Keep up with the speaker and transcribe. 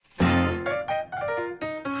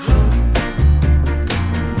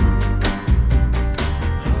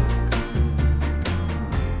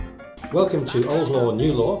Welcome to Old Law,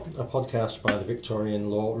 New Law, a podcast by the Victorian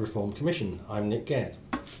Law Reform Commission. I'm Nick Gadd.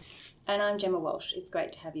 And I'm Gemma Walsh. It's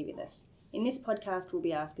great to have you with us. In this podcast, we'll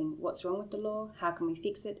be asking what's wrong with the law, how can we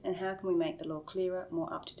fix it, and how can we make the law clearer,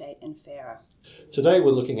 more up-to-date and fairer. Today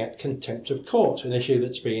we're looking at contempt of court, an issue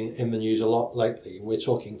that's been in the news a lot lately. We're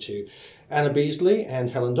talking to Anna Beasley and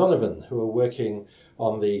Helen Donovan, who are working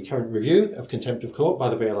on the current review of contempt of court by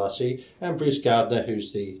the VLRC, and Bruce Gardner,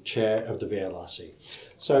 who's the chair of the VLRC.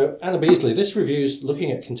 So, Anna Beasley, this review's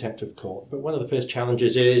looking at contempt of court, but one of the first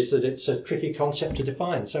challenges is that it's a tricky concept to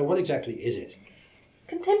define. So what exactly is it?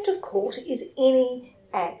 Contempt of court is any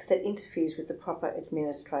act that interferes with the proper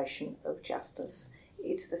administration of justice.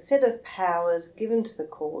 It's the set of powers given to the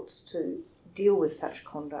courts to deal with such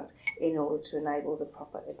conduct in order to enable the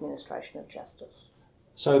proper administration of justice.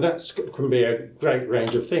 So that can be a great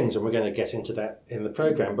range of things, and we're going to get into that in the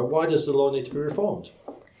programme. But why does the law need to be reformed?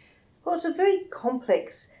 Well, it's a very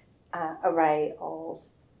complex array of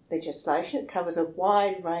legislation. It covers a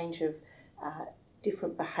wide range of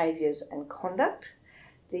different behaviours and conduct.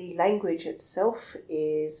 The language itself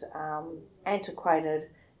is antiquated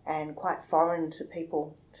and quite foreign to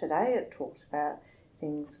people today. It talks about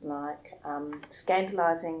things like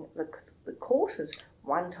scandalising the court as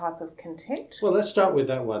one type of contempt. Well, let's start with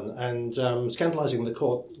that one. And scandalising the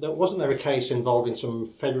court, wasn't there a case involving some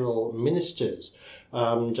federal ministers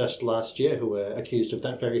just last year who were accused of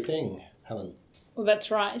that very thing, Helen? Well, that's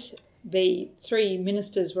right. The three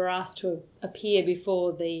ministers were asked to appear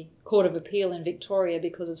before the Court of Appeal in Victoria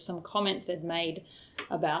because of some comments they'd made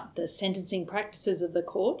about the sentencing practices of the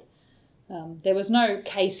court. There was no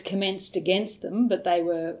case commenced against them, but they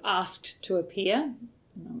were asked to appear.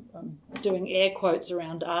 I'm doing air quotes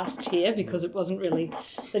around asked here because they didn't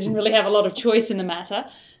really have a lot of choice in the matter,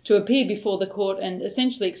 to appear before the court and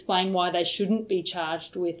essentially explain why they shouldn't be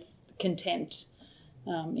charged with contempt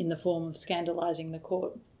in the form of scandalising the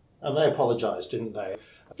court. And they apologised, didn't they?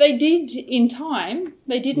 They did in time.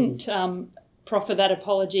 They didn't proffer that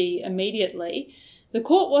apology immediately. The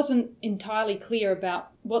court wasn't entirely clear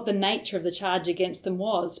about what the nature of the charge against them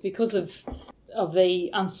was because of the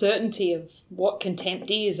uncertainty of what contempt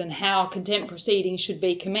is and how contempt proceedings should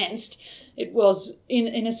be commenced. It was,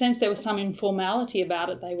 in a sense, there was some informality about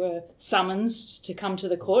it. They were summoned to come to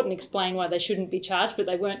the court and explain why they shouldn't be charged, but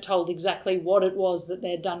they weren't told exactly what it was that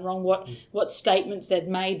they'd done wrong, what statements they'd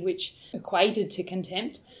made which equated to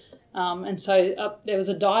contempt. And so there was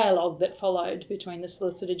a dialogue that followed between the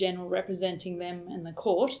Solicitor General representing them and the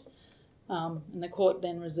court. And the court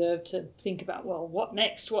then reserved to think about, well, what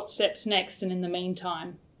next? What steps next? And in the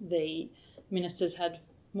meantime, the ministers had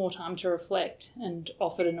more time to reflect and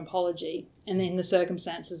offered an apology. And in the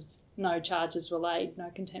circumstances, no charges were laid, no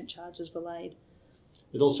contempt charges were laid.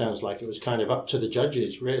 It all sounds like it was kind of up to the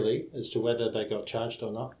judges, really, as to whether they got charged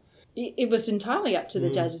or not. It was entirely up to the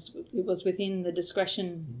judges. It was within the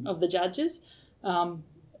discretion of the judges.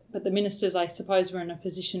 But the ministers, I suppose, were in a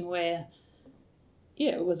position where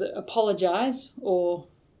it was apologise or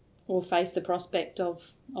face the prospect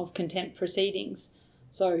of contempt proceedings.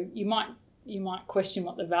 So you might question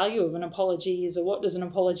what the value of an apology is, or what does an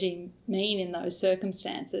apology mean in those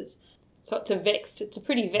circumstances. So it's a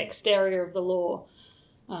pretty vexed area of the law.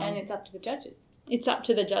 And it's up to the judges. It's up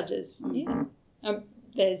to the judges, yeah.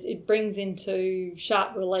 It brings into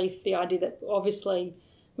sharp relief the idea that obviously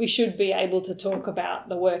we should be able to talk about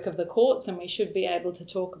the work of the courts, and we should be able to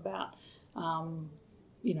talk about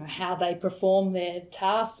how they perform their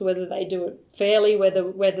tasks, whether they do it fairly, whether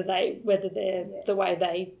the way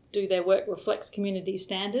they do their work reflects community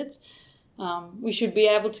standards. We should be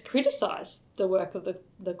able to criticise the work of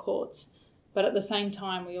the courts, but at the same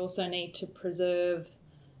time we also need to preserve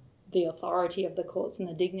the authority of the courts and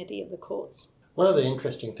the dignity of the courts. One of the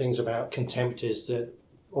interesting things about contempt is that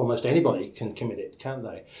almost anybody can commit it, can't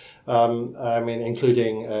they?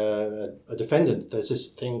 Including a defendant. There's this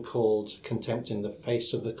thing called contempt in the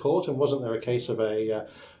face of the court, and wasn't there a case of a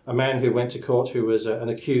man who went to court who was an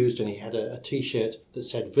accused, and he had a T-shirt that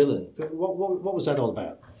said villain? What was that all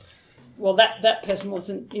about? Well, that person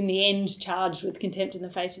wasn't in the end charged with contempt in the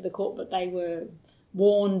face of the court, but they were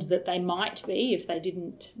warned that they might be if they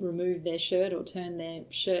didn't remove their shirt or turn their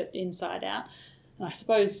shirt inside out. And I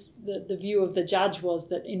suppose the view of the judge was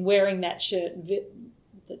that in wearing that shirt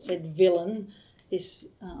that said villain, this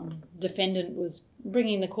defendant was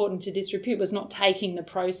bringing the court into disrepute, was not taking the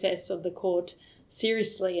process of the court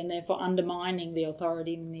seriously, and therefore undermining the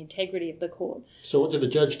authority and the integrity of the court. So what did the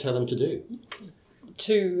judge tell him to do?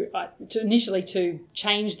 To initially to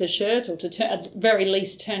change the shirt, or to at very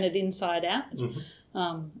least turn it inside out. Mm-hmm.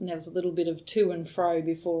 And there was a little bit of to and fro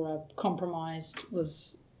before a compromise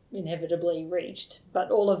was inevitably reached.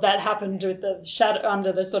 But all of that happened with the shadow,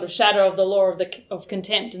 under the sort of shadow of the law of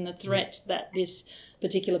contempt and the threat that this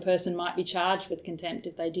particular person might be charged with contempt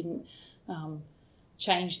if they didn't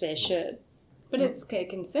change their shirt. But it's a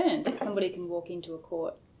concern that somebody can walk into a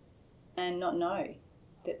court and not know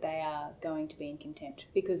that they are going to be in contempt,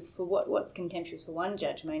 because for what's contemptuous for one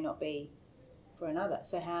judge may not be for another.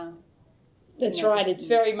 So how? That's right. It's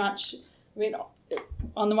very much. I mean,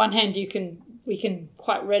 on the one hand, we can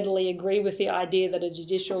quite readily agree with the idea that a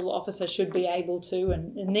judicial officer should be able to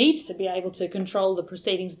and needs to be able to control the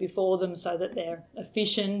proceedings before them so that they're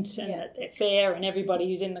efficient and that they're fair and everybody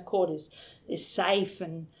who's in the court is safe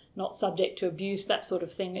and not subject to abuse, that sort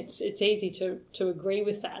of thing. It's easy to agree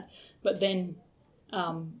with that. But then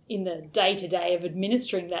in the day-to-day of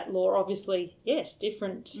administering that law, obviously, yes,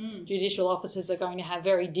 different judicial officers are going to have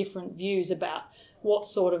very different views about what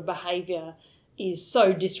sort of behaviour is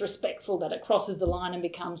so disrespectful that it crosses the line and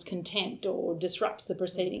becomes contempt or disrupts the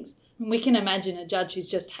proceedings. And we can imagine a judge who's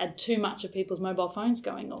just had too much of people's mobile phones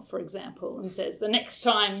going off, for example, and says, the next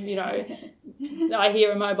time, I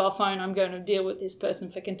hear a mobile phone, I'm going to deal with this person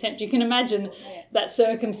for contempt. You can imagine that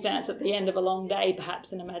circumstance at the end of a long day,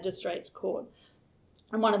 perhaps in a magistrate's court.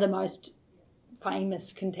 And one of the most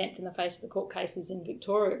famous contempt in the face of the court cases in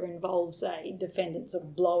Victoria involves a defendant sort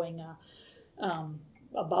of blowing a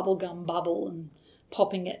bubblegum bubble and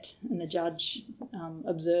popping it, and the judge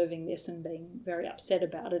observing this and being very upset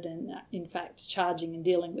about it and in fact charging and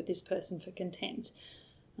dealing with this person for contempt.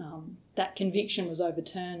 That conviction was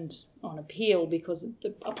overturned on appeal because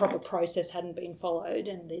a proper process hadn't been followed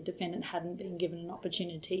and the defendant hadn't been given an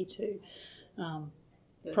opportunity to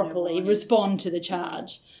properly respond to the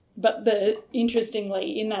charge. But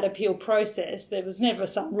interestingly, in that appeal process, there was never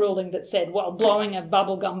some ruling that said, well, blowing a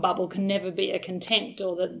bubblegum bubble can never be a contempt,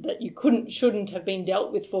 or that you shouldn't have been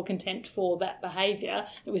dealt with for contempt for that behaviour.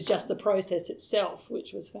 It was just the process itself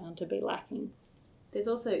which was found to be lacking. There's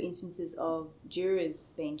also instances of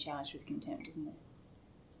jurors being charged with contempt, isn't there?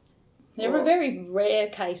 There are very rare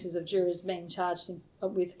cases of jurors being charged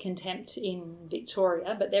with contempt in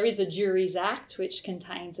Victoria, but there is a Juries Act which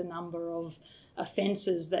contains a number of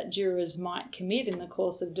offences that jurors might commit in the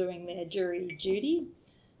course of doing their jury duty.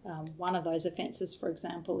 One of those offences, for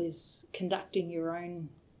example, is conducting your own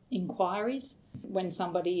inquiries. When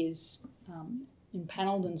somebody is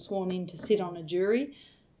impanelled and sworn in to sit on a jury,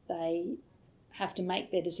 they have to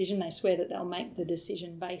make their decision. They swear that they'll make the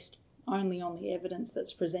decision based only on the evidence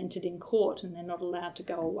that's presented in court, and they're not allowed to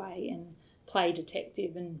go away and play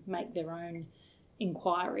detective and make their own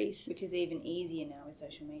inquiries. Which is even easier now with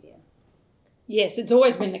social media. Yes, it's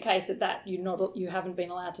always been the case that you haven't been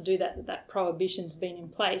allowed to do that prohibition's been in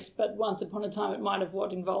place. But once upon a time, it might have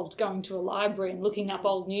involved going to a library and looking up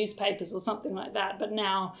old newspapers or something like that. But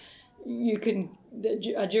now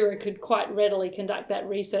a juror could quite readily conduct that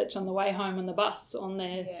research on the way home on the bus on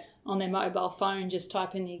their mobile phone. Just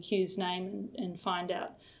type in the accused's name and find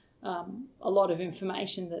out a lot of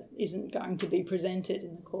information that isn't going to be presented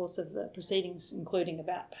in the course of the proceedings, including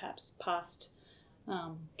about perhaps past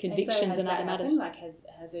convictions and other matters. Like,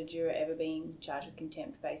 has a juror ever been charged with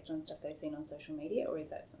contempt based on stuff they've seen on social media, or is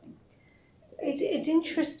that something? It's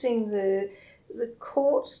interesting. The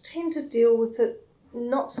courts tend to deal with it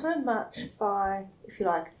not so much by, if you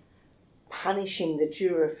like, punishing the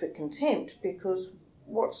juror for contempt, because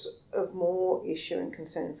what's of more issue and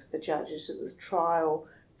concern for the judge is that the trial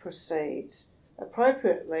proceeds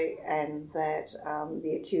appropriately and that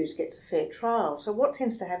the accused gets a fair trial. So what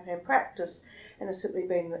tends to happen in practice, and it's certainly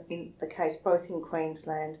been in the case both in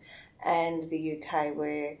Queensland and the UK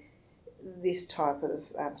where this type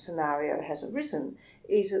of scenario has arisen,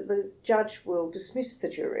 is that the judge will dismiss the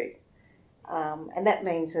jury. And that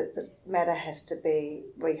means that the matter has to be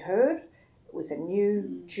reheard with a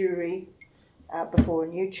new jury before a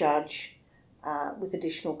new judge, with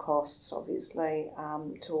additional costs, obviously,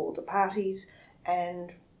 to all the parties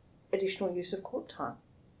and additional use of court time.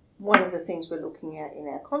 One of the things we're looking at in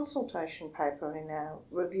our consultation paper and in our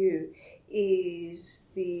review is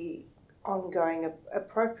the ongoing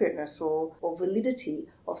appropriateness or validity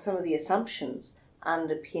of some of the assumptions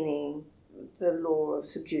underpinning the law of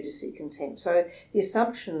sub judice contempt. So the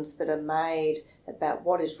assumptions that are made about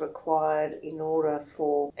what is required in order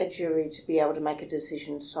for a jury to be able to make a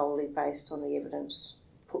decision solely based on the evidence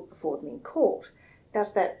put before them in court.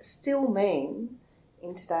 Does that still mean,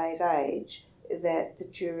 in today's age, that the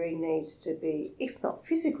jury needs to be, if not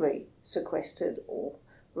physically sequestered or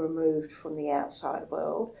removed from the outside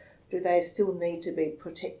world, do they still need to be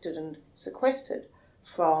protected and sequestered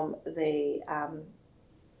from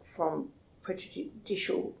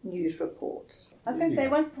prejudicial news reports? I was going to say,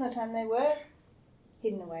 once upon a time they were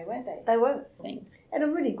hidden away, weren't they? They were. Thing. And a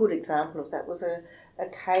really good example of that was a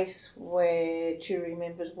case where jury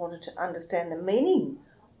members wanted to understand the meaning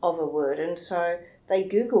of a word, and so they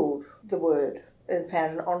Googled the word and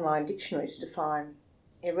found an online dictionary to define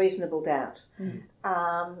a reasonable doubt.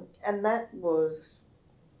 And that was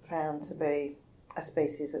found to be a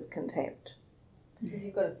species of contempt. Because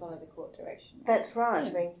you've got to follow the court direction. That's right. Yeah.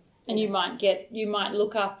 I mean, And you might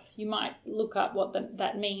look up what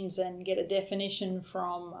that means and get a definition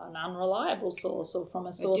from an unreliable source or from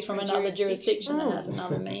a source from another jurisdiction that has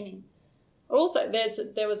another meaning. Also,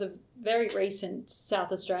 there was a very recent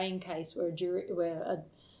South Australian case where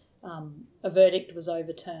a verdict was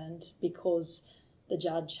overturned because the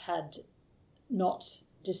judge had not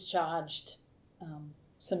discharged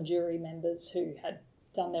some jury members who had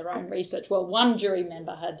done their own research. Well, one jury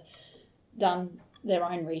member had done their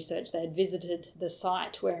own research. They had visited the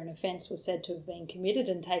site where an offence was said to have been committed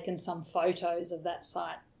and taken some photos of that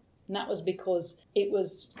site. And that was because it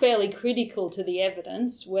was fairly critical to the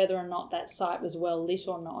evidence whether or not that site was well lit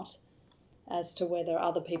or not, as to whether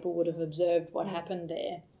other people would have observed what happened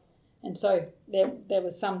there. And so there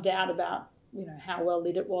was some doubt about, how well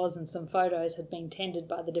lit it was, and some photos had been tendered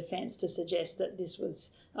by the defence to suggest that this was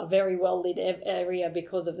a very well lit area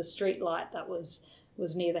because of a street light that was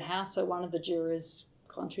near the house. So one of the jurors,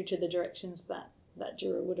 contrary to the directions that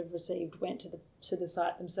juror would have received, went to the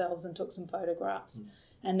site themselves and took some photographs,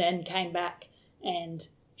 and then came back and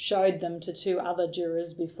showed them to two other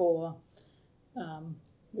jurors before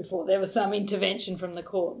there was some intervention from the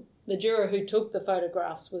court. The juror who took the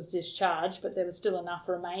photographs was discharged, but there was still enough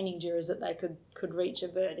remaining jurors that they could reach a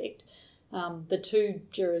verdict. The two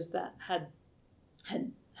jurors that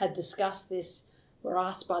had discussed this were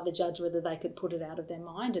asked by the judge whether they could put it out of their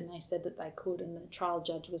mind, and they said that they could, and the trial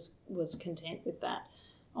judge was content with that.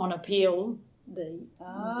 On appeal, the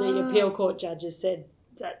appeal court judges said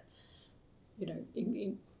that,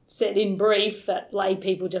 said in brief that lay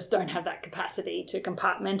people just don't have that capacity to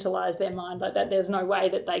compartmentalise their mind like that. There's no way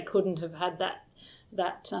that they couldn't have had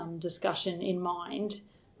that discussion in mind,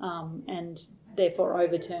 and therefore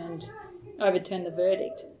overturned the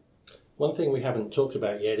verdict. One thing we haven't talked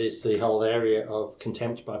about yet is the whole area of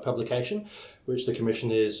contempt by publication, which the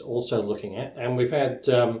Commission is also looking at. And we've had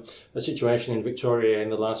a situation in Victoria in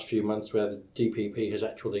the last few months where the DPP has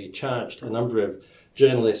actually charged a number of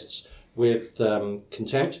journalists with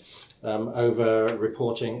contempt over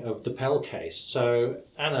reporting of the Pell case. So,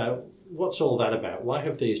 Anna, what's all that about? What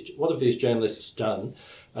have these journalists done,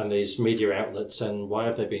 and these media outlets, and why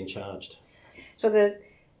have they been charged? so the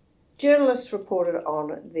journalists reported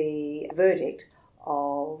on the verdict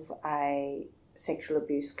of a sexual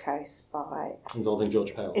abuse case Involving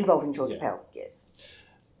George Pell. Pell, yes.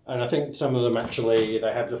 And I think some of them actually,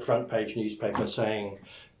 they had the front page newspaper saying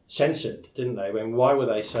censored, didn't they? Why were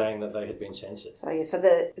they saying that they had been censored? So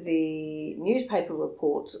the newspaper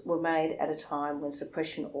reports were made at a time when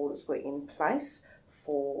suppression orders were in place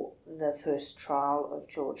for the first trial of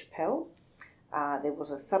George Pell. There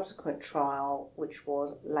was a subsequent trial which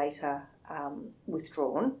was later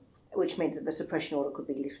withdrawn, which meant that the suppression order could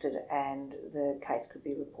be lifted and the case could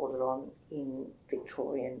be reported on in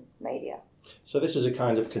Victorian media. So this is a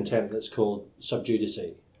kind of contempt that's called sub judice.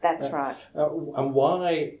 That's right. And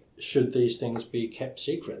why should these things be kept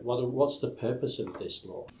secret? What's the purpose of this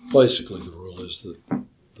law? Basically, the rule is that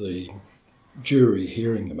the jury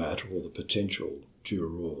hearing the matter, or the potential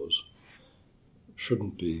jurors,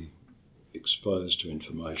 shouldn't be exposed to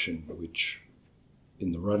information which,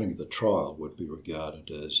 in the running of the trial, would be regarded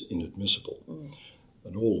as inadmissible.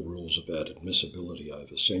 And all the rules about admissibility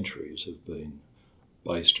over centuries have been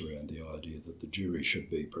based around the idea that the jury should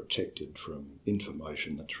be protected from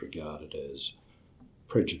information that's regarded as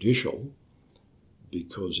prejudicial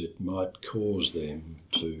because it might cause them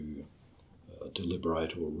to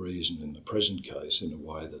deliberate or reason in the present case in a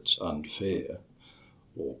way that's unfair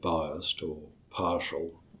or biased or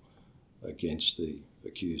partial against the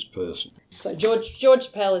accused person. So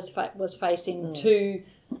George Pell was facing two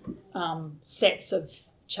sets of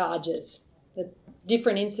charges, the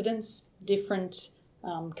different incidents, different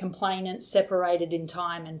complainants, separated in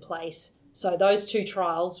time and place. So those two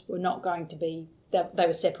trials were not going to be, they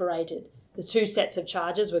were separated. The two sets of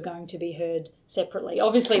charges were going to be heard separately.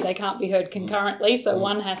 Obviously, they can't be heard concurrently, so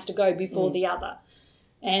one has to go before the other.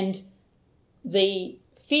 And the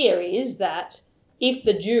fear is that if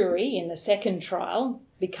the jury in the second trial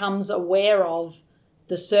becomes aware of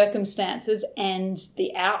the circumstances and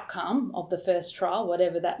the outcome of the first trial,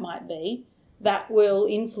 whatever that might be, that will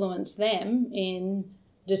influence them in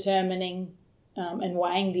determining and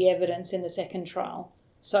weighing the evidence in the second trial.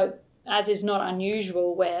 So, as is not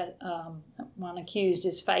unusual where one accused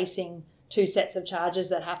is facing two sets of charges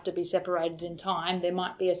that have to be separated in time, there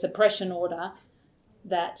might be a suppression order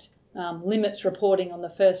that limits reporting on the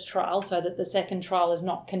first trial so that the second trial is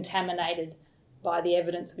not contaminated by the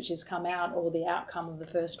evidence which has come out or the outcome of the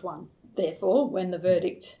first one. Therefore, when the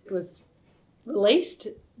verdict was released,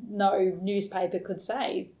 no newspaper could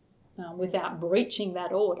say, without breaching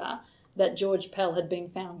that order, that George Pell had been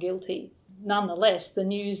found guilty. Nonetheless,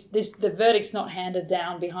 the verdict's not handed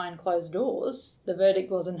down behind closed doors. The verdict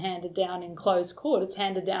wasn't handed down in closed court. It's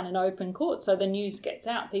handed down in open court. So the news gets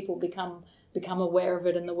out. People become aware of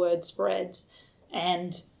it, and the word spreads.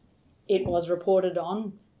 And it was reported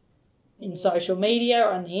on in social media,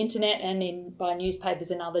 on the internet, and by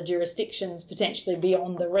newspapers in other jurisdictions, potentially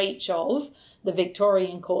beyond the reach of the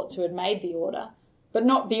Victorian courts who had made the order, but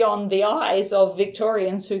not beyond the eyes of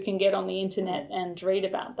Victorians who can get on the internet and read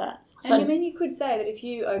about that. So, and you could say that if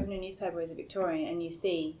you open a newspaper as a Victorian and you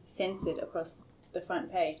see censored across the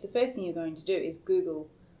front page, the first thing you're going to do is Google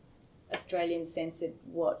Australian censored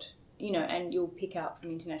what, and you'll pick up from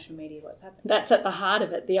international media what's happened. That's at the heart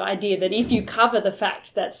of it, the idea that if you cover the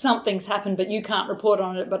fact that something's happened but you can't report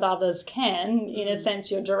on it but others can, in a sense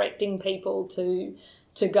you're directing people to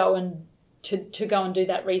go and do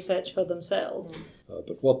that research for themselves.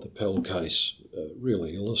 But what the Pell case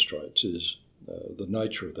really illustrates is the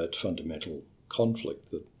nature of that fundamental conflict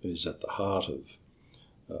that is at the heart of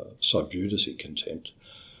sub judice contempt.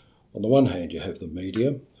 On the one hand, you have the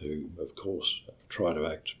media, who, of course, try to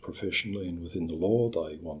act professionally and within the law.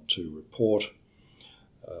 They want to report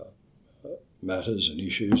matters and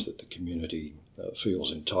issues that the community feels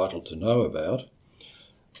entitled to know about.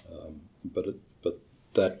 But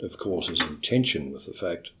that, of course, is in tension with the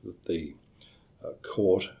fact that the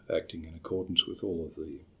court, acting in accordance with all of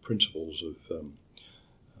the principles of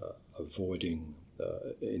avoiding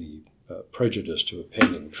any prejudice to a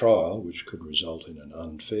pending trial, which could result in an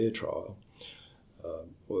unfair trial,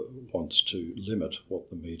 wants to limit what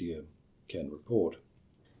the media can report.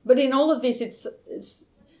 But in all of this,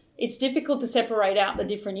 it's difficult to separate out the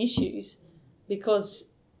different issues because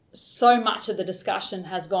so much of the discussion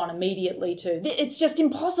has gone immediately to, it's just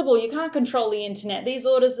impossible, you can't control the internet, these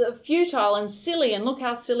orders are futile and silly, and look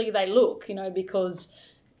how silly they look, because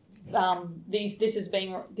this is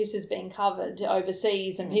being covered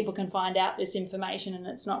overseas and people can find out this information and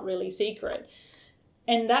it's not really secret.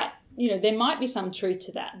 And that, there might be some truth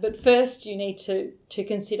to that. But first you need to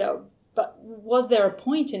consider, but was there a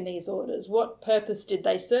point in these orders? What purpose did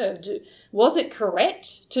they serve? Was it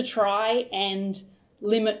correct to try and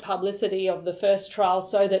limit publicity of the first trial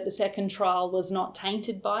so that the second trial was not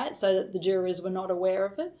tainted by it, so that the jurors were not aware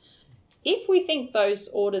of it? If we think those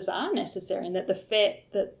orders are necessary and that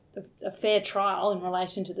a fair trial in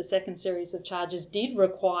relation to the second series of charges did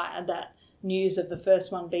require that news of the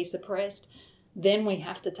first one be suppressed, then we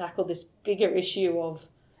have to tackle this bigger issue of,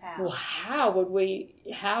 how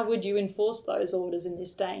would you enforce those orders in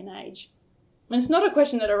this day and age? And it's not a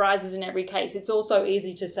question that arises in every case. It's also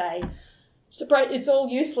easy to say, it's all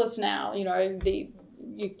useless now.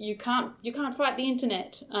 You can't fight the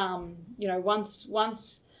internet.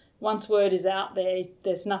 Once word is out there,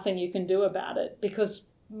 there's nothing you can do about it, because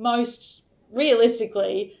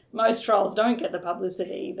realistically, most trials don't get the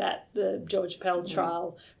publicity that the George Pell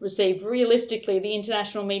trial received. Realistically, the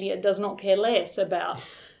international media does not care less about,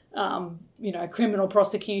 criminal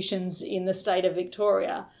prosecutions in the state of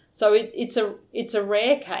Victoria. So it's a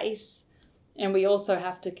rare case, and we also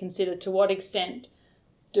have to consider to what extent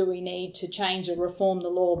do we need to change or reform the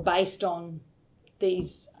law based on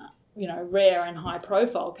these, rare and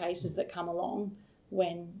high-profile cases that come along,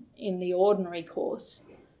 when in the ordinary course,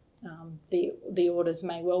 the orders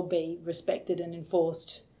may well be respected and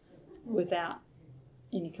enforced without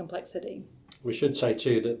any complexity. We should say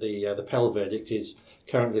too that the Pell verdict is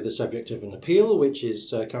currently the subject of an appeal, which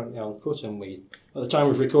is currently on foot, and at the time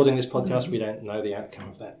of recording this podcast, we don't know the outcome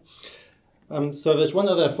of that. So there's one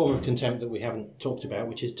other form of contempt that we haven't talked about,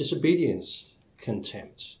 which is disobedience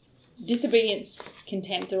contempt. Disobedience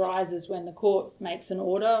contempt arises when the court makes an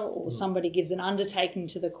order or somebody gives an undertaking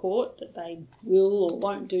to the court that they will or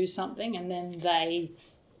won't do something, and then they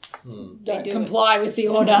don't comply with the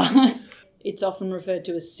order. It's often referred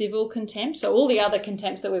to as civil contempt. So all the other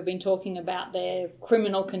contempts that we've been talking about, they're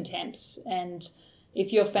criminal contempts. And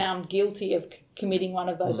if you're found guilty of committing one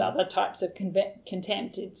of those other types of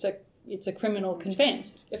contempt, it's a criminal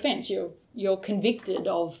offence. You're convicted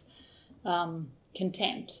of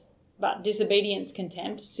contempt. But disobedience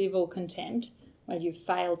contempt, civil contempt, where you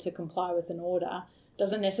fail to comply with an order,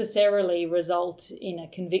 doesn't necessarily result in a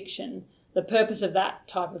conviction. The purpose of that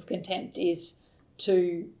type of contempt is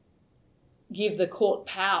to give the court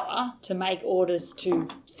power to make orders to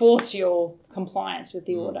force your compliance with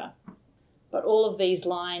the order. But all of these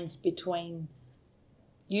lines between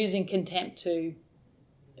using contempt to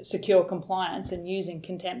secure compliance and using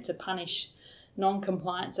contempt to punish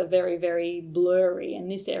non-compliance are very, very blurry, and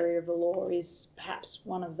this area of the law is perhaps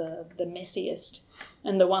one of the messiest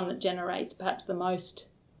and the one that generates perhaps the most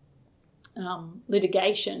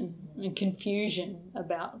litigation and confusion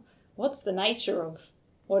about what is the nature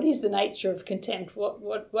of contempt,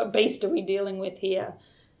 what beast are we dealing with here,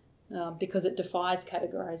 because it defies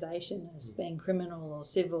categorisation as being criminal or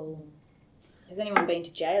civil. Has anyone been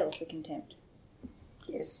to jail for contempt?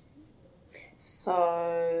 Yes. So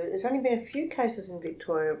there's only been a few cases in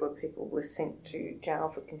Victoria where people were sent to jail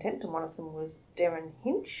for contempt, and one of them was Darren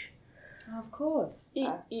Hinch. Oh, of course.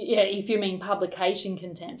 If you mean publication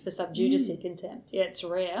contempt for sub judice contempt. Yeah, it's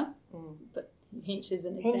rare, but Hinch is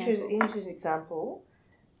an example. Hinch is an example.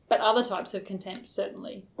 But other types of contempt,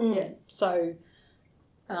 certainly. Yeah. So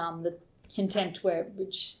the contempt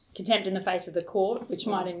contempt in the face of the court, which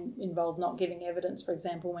might involve not giving evidence, for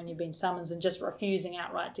example, when you've been summoned and just refusing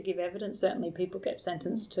outright to give evidence. Certainly people get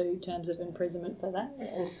sentenced to terms of imprisonment for that.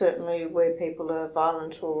 And certainly where people are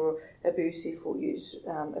violent or abusive or use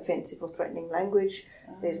offensive or threatening language.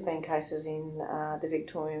 There's been cases in the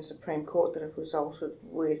Victorian Supreme Court that have resulted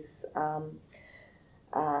with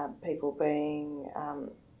people being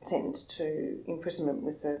sentenced to imprisonment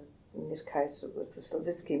with in this case it was the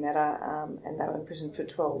Slavitsky matter, and they were imprisoned for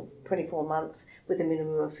 24 months with a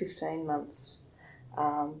minimum of 15 months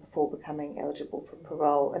before becoming eligible for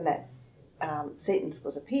parole, and that sentence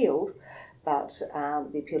was appealed, but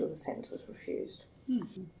the appeal of the sentence was refused.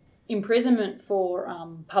 Mm-hmm. Imprisonment for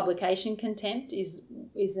publication contempt is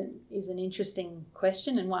an interesting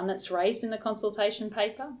question, and one that's raised in the consultation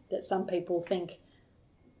paper, that some people think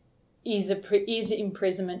is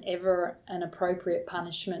imprisonment ever an appropriate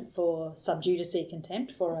punishment for sub judice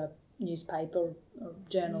contempt for a newspaper or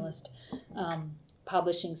journalist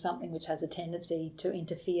publishing something which has a tendency to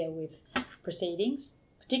interfere with proceedings,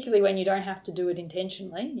 particularly when you don't have to do it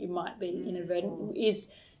intentionally. You might be inadvertent. Is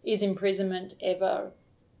imprisonment ever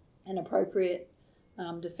an appropriate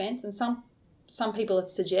defence? And some people have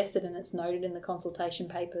suggested, and it's noted in the consultation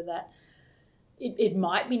paper, that it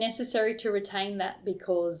might be necessary to retain that,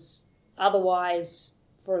 because otherwise,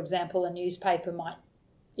 for example, a newspaper might,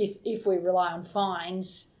 if we rely on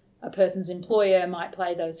fines, a person's employer might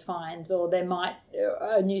pay those fines, or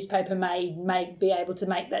a newspaper may be able to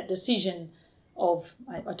make that decision of,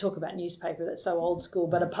 I talk about newspaper, that's so old school,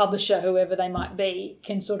 but a publisher, whoever they might be,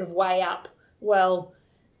 can sort of weigh up, well,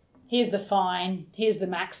 here's the fine, here's the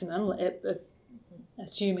maximum,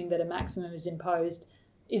 assuming that a maximum is imposed,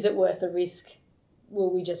 is it worth the risk?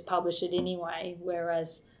 Will we just publish it anyway?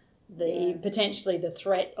 Whereas potentially the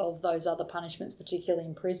threat of those other punishments, particularly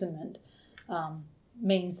imprisonment,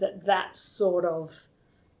 means that sort of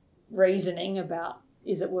reasoning about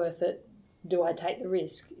is it worth it, do I take the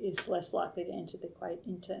risk, is less likely to enter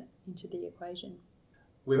the equation.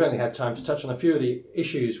 We've only had time to touch on a few of the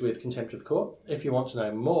issues with contempt of court. If you want to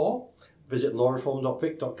know more, visit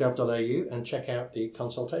lawreform.vic.gov.au and check out the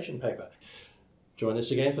consultation paper. Join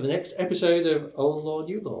us again for the next episode of Old Law,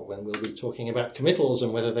 New Law, when we'll be talking about committals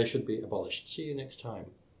and whether they should be abolished. See you next time.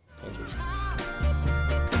 Thank you.